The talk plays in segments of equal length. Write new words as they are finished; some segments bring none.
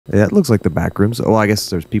Yeah, it looks like the back rooms. Oh, I guess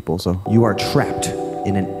there's people, so. You are trapped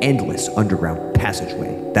in an endless underground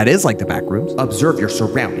passageway. That is like the back rooms. Observe your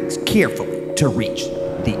surroundings carefully to reach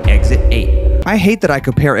the exit 8. I hate that I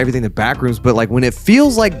compare everything to back rooms, but like when it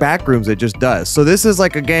feels like back rooms, it just does. So this is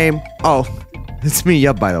like a game. Oh, it's me.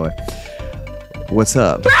 Yup, by the way. What's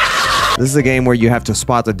up? This is a game where you have to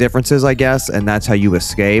spot the differences, I guess, and that's how you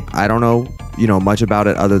escape. I don't know, much about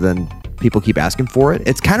it other than people keep asking for it.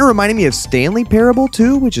 It's kind of reminding me of Stanley Parable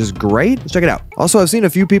too, which is great. Let's check it out. Also, I've seen a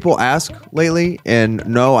few people ask lately, and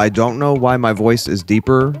no, I don't know why my voice is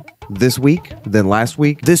deeper this week than last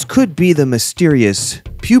week. This could be the mysterious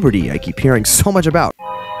puberty I keep hearing so much about.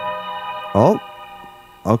 Oh,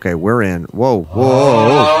 okay, we're in. Whoa, whoa,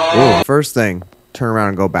 whoa, whoa. First thing, turn around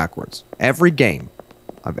and go backwards. Every game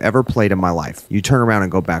I've ever played in my life, you turn around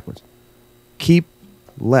and go backwards. Keep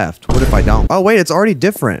left. What if I don't? Oh, wait, it's already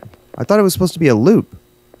different. I thought it was supposed to be a loop.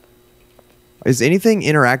 Is anything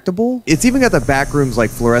interactable? It's even got the back rooms like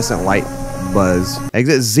fluorescent light buzz.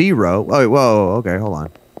 Exit 0. Oh, wait, whoa, okay, hold on.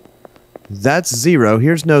 That's 0.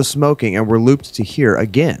 Here's no smoking, and we're looped to here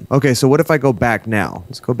again. Okay, so what if I go back now?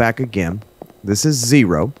 Let's go back again. This is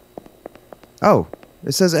 0. Oh,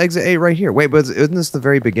 it says exit 8 right here. Wait, but isn't this the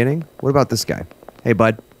very beginning? What about this guy? Hey,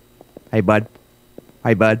 bud. Hey, bud.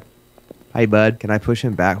 Hey, bud. Hey, bud. Can I push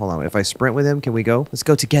him back? Hold on. If I sprint with him, can we go? Let's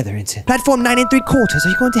go together into platform 9 3/4. Are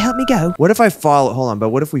you going to help me go? What if I follow? Hold on, but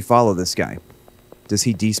what if we follow this guy? Does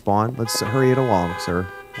he despawn? Let's hurry it along, sir.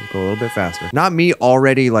 Let's go a little bit faster. Not me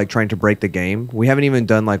already, like, trying to break the game. We haven't even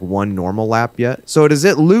done, like, one normal lap yet. So does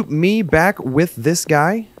it loop me back with this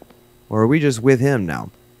guy? Or are we just with him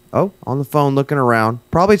now? Oh, on the phone, looking around.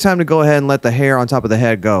 Probably time to go ahead and let the hair on top of the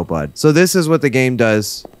head go, bud. So this is what the game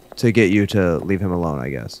does to get you to leave him alone, I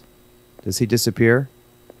guess. Does he disappear?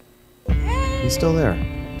 He's still there.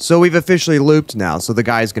 So we've officially looped now, so the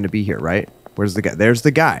guy's going to be here, right? Where's the guy? There's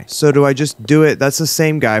the guy. So do I just do it? That's the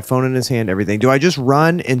same guy, phone in his hand, everything. Do I just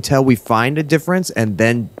run until we find a difference and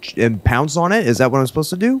then pounce on it? Is that what I'm supposed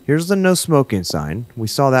to do? Here's the no smoking sign. We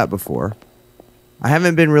saw that before. I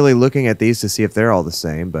haven't been really looking at these to see if they're all the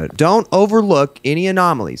same, but don't overlook any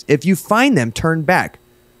anomalies. If you find them, turn back.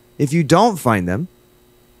 If you don't find them,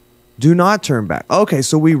 do not turn back. Okay,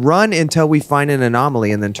 so we run until we find an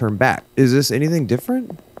anomaly and then turn back. Is this anything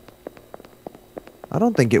different? I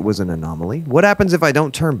don't think it was an anomaly. What happens if I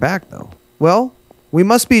don't turn back, though? Well, we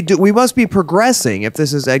must be progressing if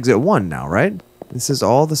this is exit 1 now, right? This is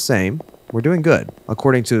all the same. We're doing good,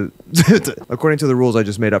 according to according to the rules I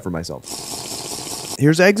just made up for myself.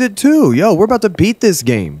 Here's exit 2. Yo, we're about to beat this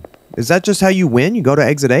game. Is that just how you win? You go to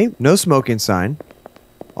exit 8? No smoking sign.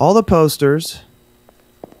 All the posters.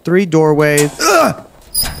 3 doorways. Ugh!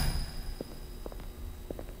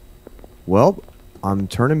 Well, I'm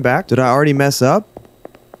turning back. Did I already mess up?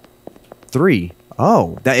 3.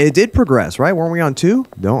 Oh, it did progress, right? Weren't we on 2?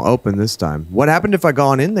 Don't open this time. What happened if I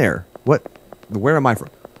gone in there? What? Where am I from?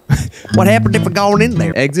 What happened if I gone in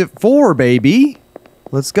there? Exit 4, baby.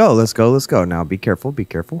 Let's go, let's go, let's go. Now, be careful, be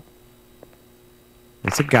careful.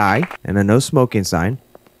 It's a guy and a no smoking sign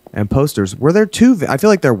and posters. Were there 2? I feel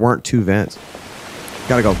like there weren't 2 vents.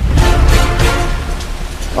 Gotta go.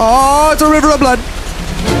 Oh, it's a river of blood.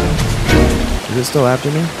 Is it still after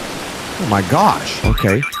me? Oh my gosh.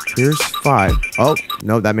 Okay, here's 5. Oh,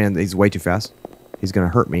 no, that man, he's way too fast. He's gonna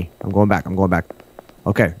hurt me. I'm going back, I'm going back.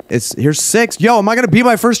 Okay, here's 6. Yo, am I gonna beat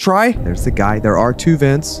my first try? There's the guy. There are 2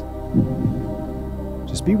 vents.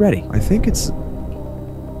 Just be ready. I think it's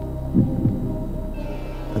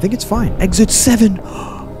fine. Exit 7.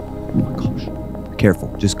 Oh my gosh.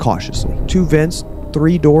 Careful, just cautiously. 2 vents,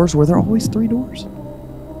 3 doors. Were there always 3 doors?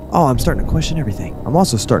 Oh, I'm starting to question everything. I'm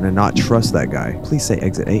also starting to not trust that guy. Please say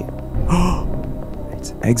exit 8.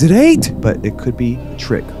 It's exit 8! But it could be a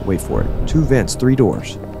trick. Wait for it. 2 vents, 3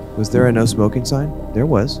 doors. Was there a no smoking sign? There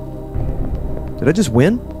was. Did I just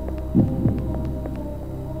win?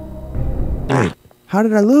 Wait. How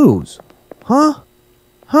did I lose? Huh?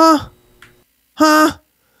 Huh? Huh?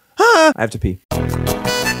 Huh? I have to pee.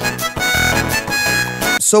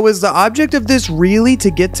 So is the object of this really to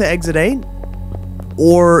get to exit 8?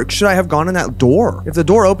 Or should I have gone in that door? If the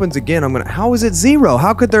door opens again, I'm gonna... How is it 0?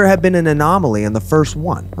 How could there have been an anomaly in the first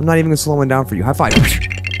one? I'm not even gonna slow it down for you. High five.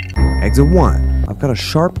 Exit 1. I've got a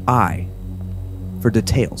sharp eye for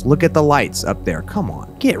details. Look at the lights up there. Come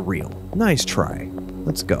on. Get real. Nice try.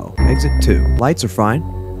 Let's go. Exit 2. Lights are fine.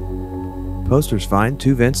 Poster's fine.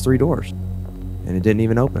 2 vents, 3 doors. And it didn't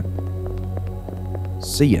even open.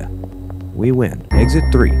 See ya. We win. Exit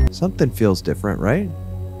 3. Something feels different, right?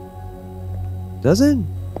 Does it?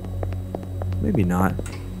 Maybe not.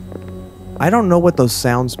 I don't know what those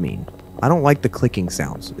sounds mean. I don't like the clicking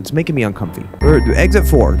sounds. It's making me uncomfy. Exit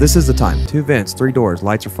 4. This is the time. 2 vents, 3 doors.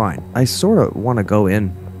 Lights are fine. I sort of want to go in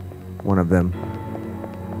one of them.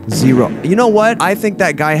 0. You know what? I think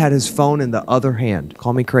that guy had his phone in the other hand.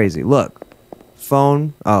 Call me crazy. Look.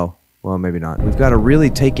 Phone. Oh. Well, maybe not. We've got to really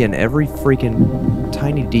take in every freaking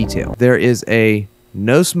tiny detail. There is a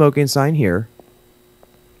no smoking sign here.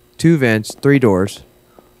 2 vents, 3 doors.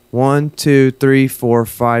 1, 2, 3, 4,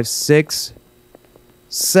 5, 6,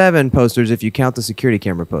 7 posters if you count the security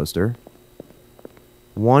camera poster.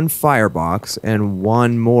 1 firebox and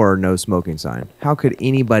 1 more no smoking sign. How could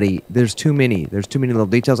anybody... There's too many. There's too many little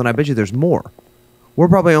details, and I bet you there's more. We're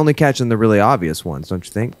probably only catching the really obvious ones, don't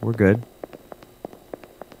you think? We're good.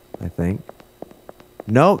 I think.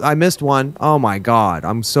 No, I missed one. Oh my god,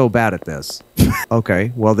 I'm so bad at this.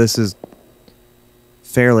 Okay, well this is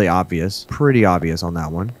fairly obvious. Pretty obvious on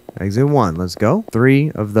that one. Exit 1, let's go.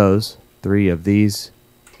 3 of those. 3 of these.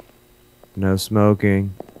 No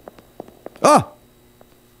smoking. Oh!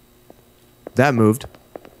 That moved.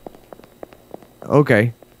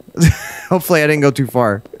 Okay. Hopefully I didn't go too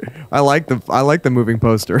far. I like the moving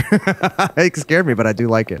poster. It scared me, but I do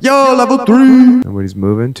like it. Yo, level 3! Nobody's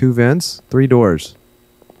moving. 2 vents, 3 doors.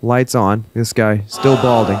 Lights on. This guy still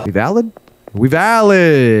balding. We valid? We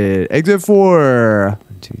valid! Exit 4.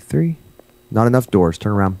 1, 2, 3. Not enough doors.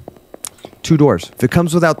 Turn around. 2 doors. If it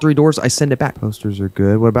comes without 3 doors, I send it back. Posters are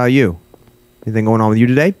good. What about you? Anything going on with you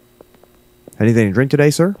today? Anything to drink today,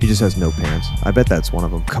 sir? He just has no pants. I bet that's one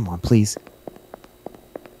of them. Come on, please.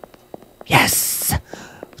 Yes!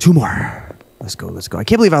 2 more. Let's go, let's go. I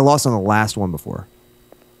can't believe I lost on the last one before.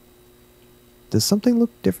 Does something look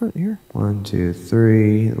different here? 1, 2,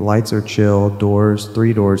 3. Lights are chill. Doors.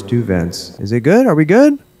 3 doors. 2 vents. Is it good? Are we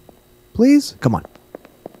good? Please? Come on.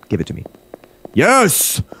 Give it to me.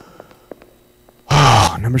 Yes!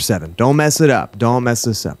 Oh, number 7. Don't mess it up. Don't mess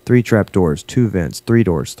this up. 3 trap doors. 2 vents. 3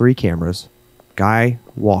 doors. 3 cameras. Guy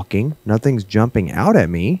walking. Nothing's jumping out at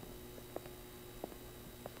me.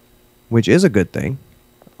 Which is a good thing.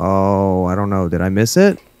 Oh, I don't know. Did I miss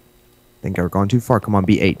it? I think I've gone too far. Come on,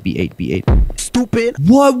 B8, B8, B8. Stupid.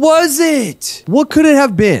 What was it? What could it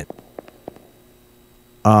have been?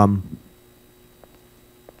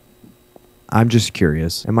 I'm just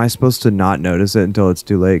curious. Am I supposed to not notice it until it's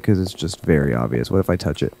too late? Because it's just very obvious. What if I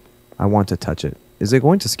touch it? I want to touch it. Is it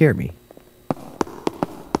going to scare me?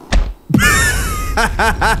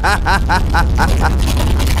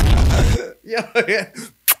 Yeah.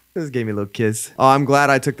 This gave me a little kiss. Oh, I'm glad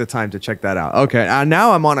I took the time to check that out. Okay,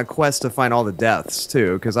 now I'm on a quest to find all the deaths,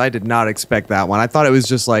 too, because I did not expect that one. I thought it was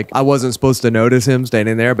just like, I wasn't supposed to notice him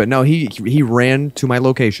standing there, but no, he ran to my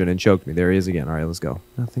location and choked me. There he is again. All right, let's go.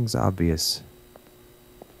 Nothing's obvious.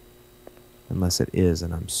 Unless it is,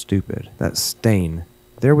 and I'm stupid. That stain.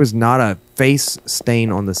 There was not a face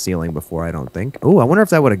stain on the ceiling before, I don't think. Oh, I wonder if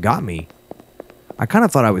that would have got me. I kind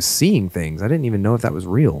of thought I was seeing things. I didn't even know if that was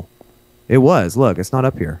real. It was. Look, it's not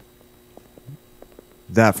up here.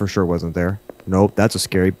 That for sure wasn't there. Nope, that's a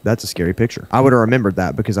scary picture. I would have remembered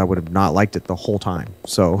that because I would have not liked it the whole time.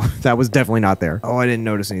 So that was definitely not there. Oh, I didn't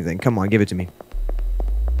notice anything. Come on, give it to me.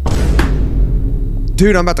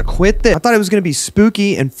 Dude, I'm about to quit this. I thought it was going to be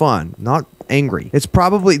spooky and fun, not angry. It's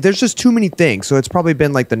probably, there's just too many things. So it's probably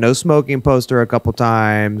been like the no smoking poster a couple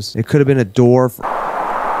times. It could have been a door.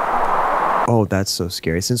 Oh, that's so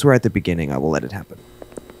scary. Since we're at the beginning, I will let it happen.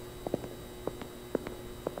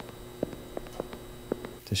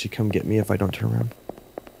 Does she come get me if I don't turn around?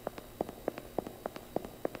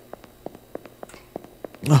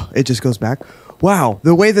 Oh, it just goes back. Wow,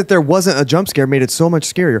 the way that there wasn't a jump scare made it so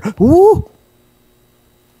much scarier. Woo!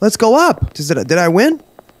 Let's go up. Did I win?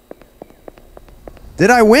 Did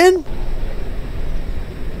I win?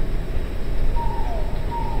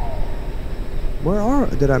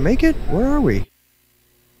 Did I make it? Where are we?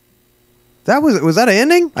 Was that an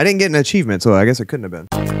ending? I didn't get an achievement, so I guess it couldn't have been.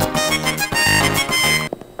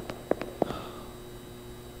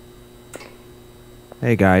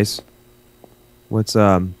 Hey guys. What's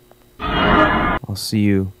I'll see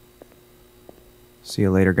you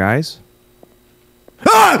later, guys.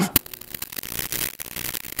 Ah!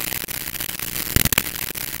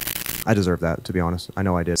 I deserve that, to be honest. I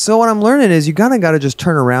know I did. So what I'm learning is you kinda gotta just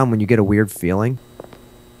turn around when you get a weird feeling.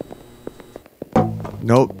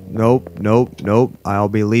 Nope, nope, nope, nope. I'll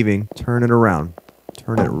be leaving. Turn it around.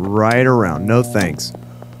 Turn it right around. No thanks.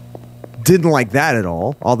 Didn't like that at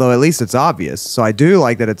all. Although at least it's obvious. So I do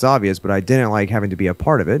like that it's obvious, but I didn't like having to be a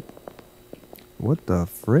part of it. What the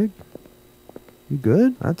frig? You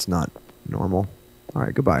good? That's not normal. All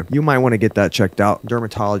right, goodbye. You might want to get that checked out.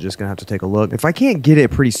 Dermatologist gonna have to take a look. If I can't get it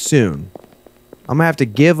pretty soon, I'm gonna have to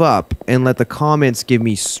give up and let the comments give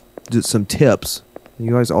me some tips.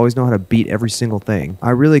 You guys always know how to beat every single thing. I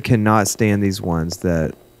really cannot stand these ones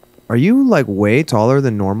that... Are you like way taller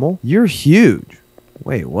than normal? You're huge.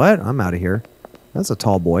 Wait, what? I'm out of here. That's a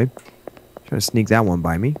tall boy. Trying to sneak that one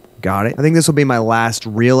by me. Got it. I think this will be my last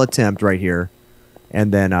real attempt right here.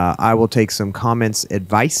 And then I will take some comments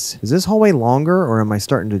advice. Is this hallway longer or am I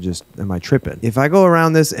starting to just... Am I tripping? If I go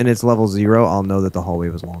around this and it's level 0, I'll know that the hallway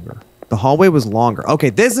was longer. The hallway was longer. Okay,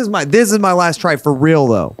 this is my last try for real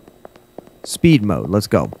though. Speed mode. Let's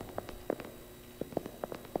go.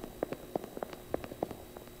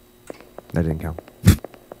 That didn't count.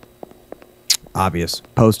 Obvious.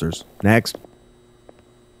 Posters. Next.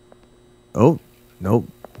 Oh, nope.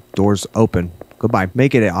 Doors open. Goodbye.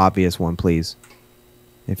 Make it an obvious one, please.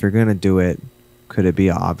 If you're gonna do it, could it be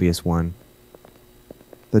an obvious one?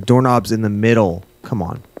 The doorknob's in the middle. Come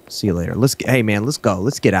on. See you later. Hey man, let's go.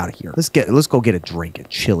 Let's get out of here. Let's go get a drink at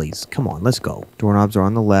Chili's. Come on, let's go. Doorknobs are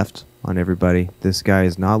on the left on everybody. This guy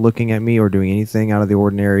is not looking at me or doing anything out of the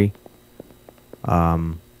ordinary.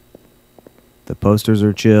 The posters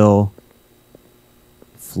are chill.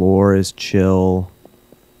 Floor is chill.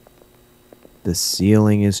 The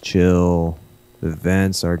ceiling is chill. The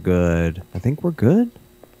vents are good. I think we're good.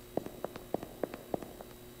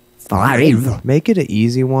 5. Make it an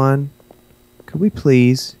easy one. Could we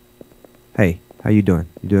please? Hey, how you doing?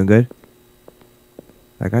 You doing good?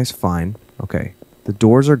 That guy's fine. Okay. The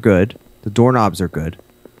doors are good. The doorknobs are good.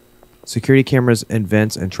 Security cameras and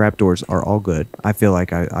vents and trapdoors are all good. I feel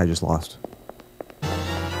like I just lost.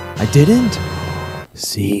 I didn't?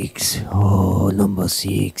 6. Oh, number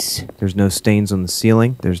 6. There's no stains on the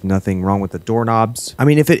ceiling. There's nothing wrong with the doorknobs. I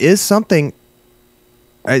mean, if it is something,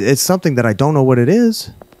 it's something that I don't know what it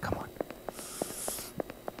is. Come on.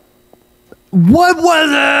 What was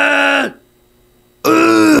it?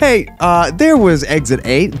 Hey, there was exit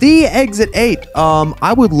 8. The exit 8.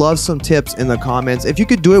 I would love some tips in the comments. If you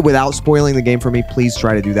could do it without spoiling the game for me, please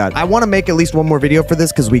try to do that. I want to make at least one more video for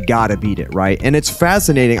this because we gotta beat it, right? And it's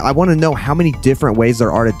fascinating. I want to know how many different ways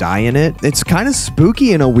there are to die in it. It's kind of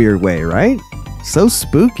spooky in a weird way, right? So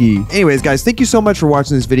spooky. Anyways, guys, thank you so much for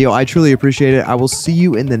watching this video. I truly appreciate it. I will see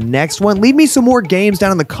you in the next one. Leave me some more games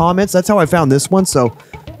down in the comments. That's how I found this one, so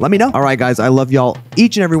let me know. All right, guys, I love y'all,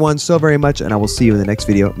 each and every one, so very much, and I will see you in the next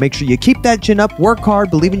video. Make sure you keep that chin up, work hard,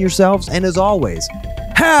 believe in yourselves, and as always,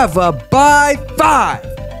 have a bye 5.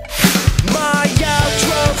 My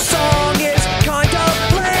outro song.